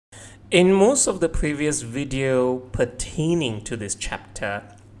In most of the previous video pertaining to this chapter,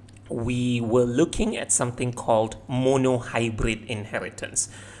 we were looking at something called monohybrid inheritance.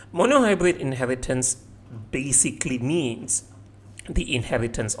 Monohybrid inheritance basically means the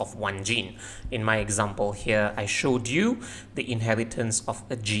inheritance of one gene. In my example here, I showed you the inheritance of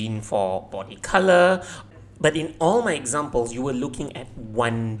a gene for body color. But in all my examples, you were looking at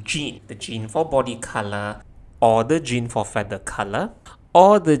one gene, the gene for body color, or the gene for feather color,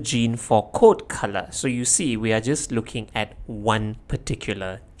 or the gene for coat color. So you see, we are just looking at one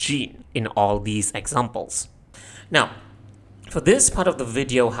particular gene in all these examples. Now, for this part of the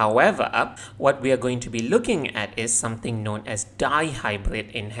video, however, what we are going to be looking at is something known as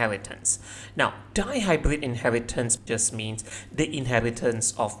dihybrid inheritance. Now, dihybrid inheritance just means the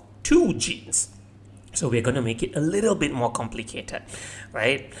inheritance of two genes. So we're going to make it a little bit more complicated,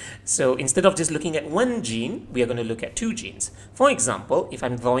 right? So instead of just looking at one gene, we are going to look at two genes. For example, if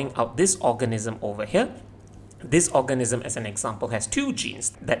I'm drawing out this organism over here, this organism as an example has two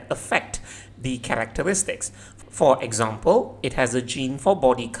genes that affect the characteristics. For example, it has a gene for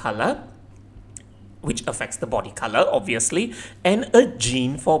body color, which affects the body color, obviously, and a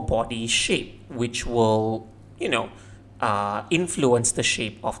gene for body shape, which will, influence the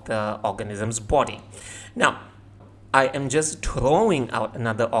shape of the organism's body. Now, I am just drawing out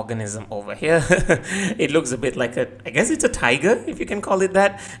another organism over here. It looks a bit like I guess it's a tiger, if you can call it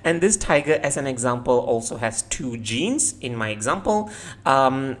that. And this tiger, as an example, also has two genes in my example.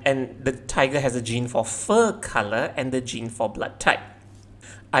 And the tiger has a gene for fur color and the gene for blood type.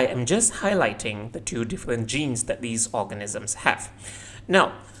 I am just highlighting the two different genes that these organisms have.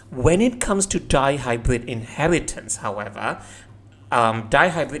 Now, when it comes to dihybrid inheritance, however,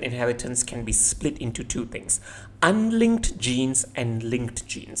 dihybrid inheritance can be split into two things: unlinked genes and linked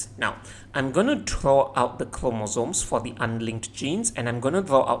genes. Now, I'm going to draw out the chromosomes for the unlinked genes, and I'm going to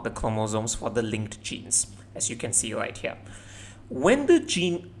draw out the chromosomes for the linked genes, as you can see right here. When the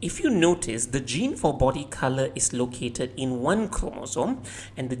gene, if you notice, the gene for body color is located in one chromosome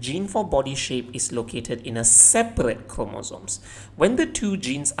and the gene for body shape is located in a separate chromosomes. When the two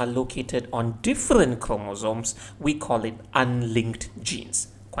genes are located on different chromosomes, we call it unlinked genes.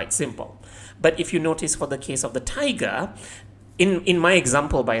 Quite simple. But if you notice, for the case of the tiger, in my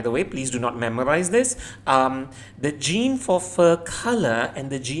example, by the way, please do not memorize this. The gene for fur color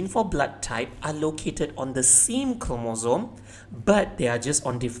and the gene for blood type are located on the same chromosome, but they are just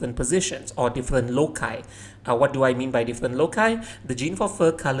on different positions or different loci. What do I mean by different loci? The gene for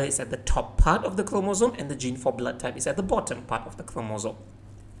fur color is at the top part of the chromosome and the gene for blood type is at the bottom part of the chromosome.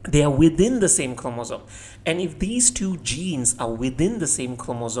 They are within the same chromosome. And if these two genes are within the same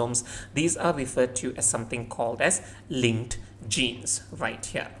chromosomes, these are referred to as something called as linked genes right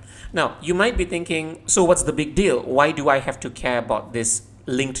here. Now, you might be thinking, so what's the big deal? Why do I have to care about this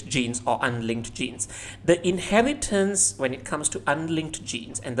linked genes or unlinked genes? The inheritance when it comes to unlinked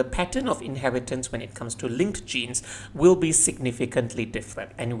genes and the pattern of inheritance when it comes to linked genes will be significantly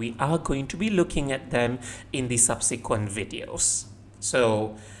different. And we are going to be looking at them in the subsequent videos.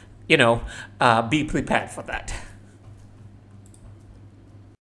 So, be prepared for that.